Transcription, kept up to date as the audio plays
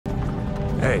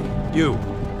Hey, you.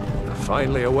 You're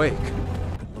finally awake.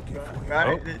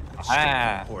 Right.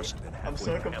 I'm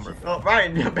so confused. Oh,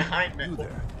 Ryan, you're behind me.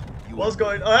 What's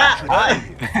going on?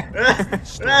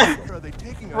 Where are they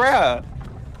taking us? Bruh!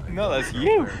 No, that's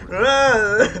you!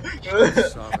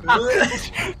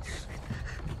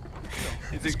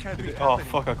 This can't be Oh happening.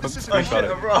 fuck, I couldn't This speak I about hit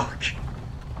it. a rock.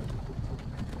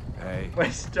 Hey, We're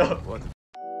stuck. what?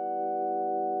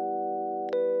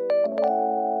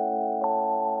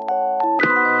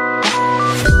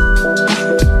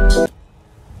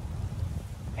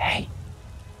 Hey!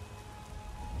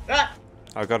 Ah!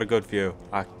 I got a good view.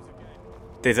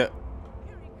 Did it?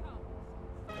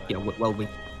 Yeah, well,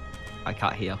 I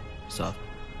can't hear, so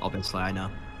obviously I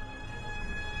know.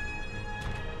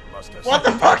 What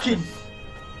the fucking?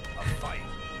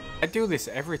 I do this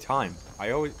every time. I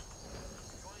always.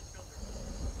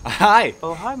 Hi!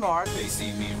 Oh, hi, Mark. They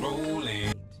see me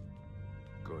rolling.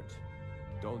 Good.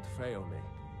 Don't fail me.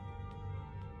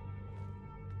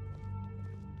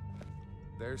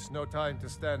 There's no time to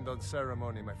stand on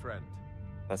ceremony, my friend.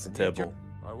 That's a table.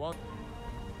 I want.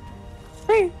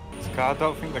 Scar, I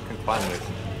don't think they can climb this.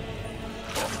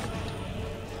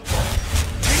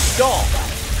 Stop!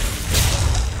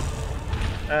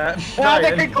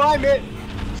 They can climb it!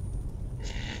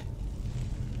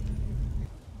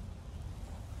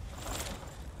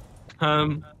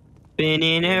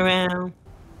 Spinning around.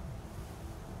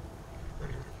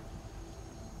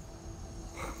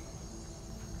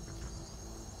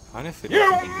 Honestly,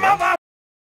 you mother!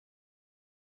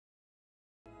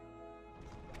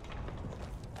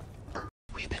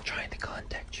 We've been trying to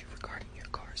contact you regarding your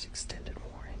car's extended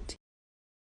warranty.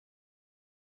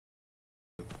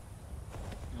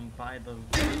 By the...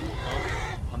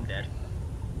 Oh, I'm dead.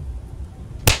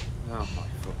 Oh my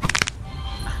fuck.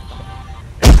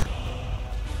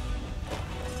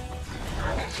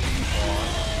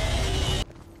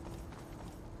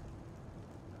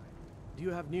 Do you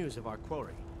have news of our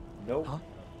quarry? Nope. Huh?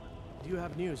 Do you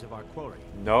have news of our quarry?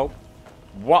 Nope.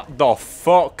 What the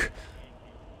fuck?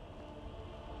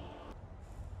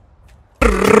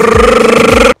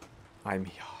 I'm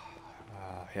here.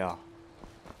 Here.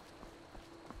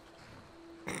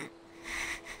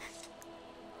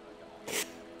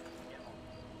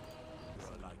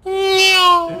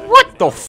 What the f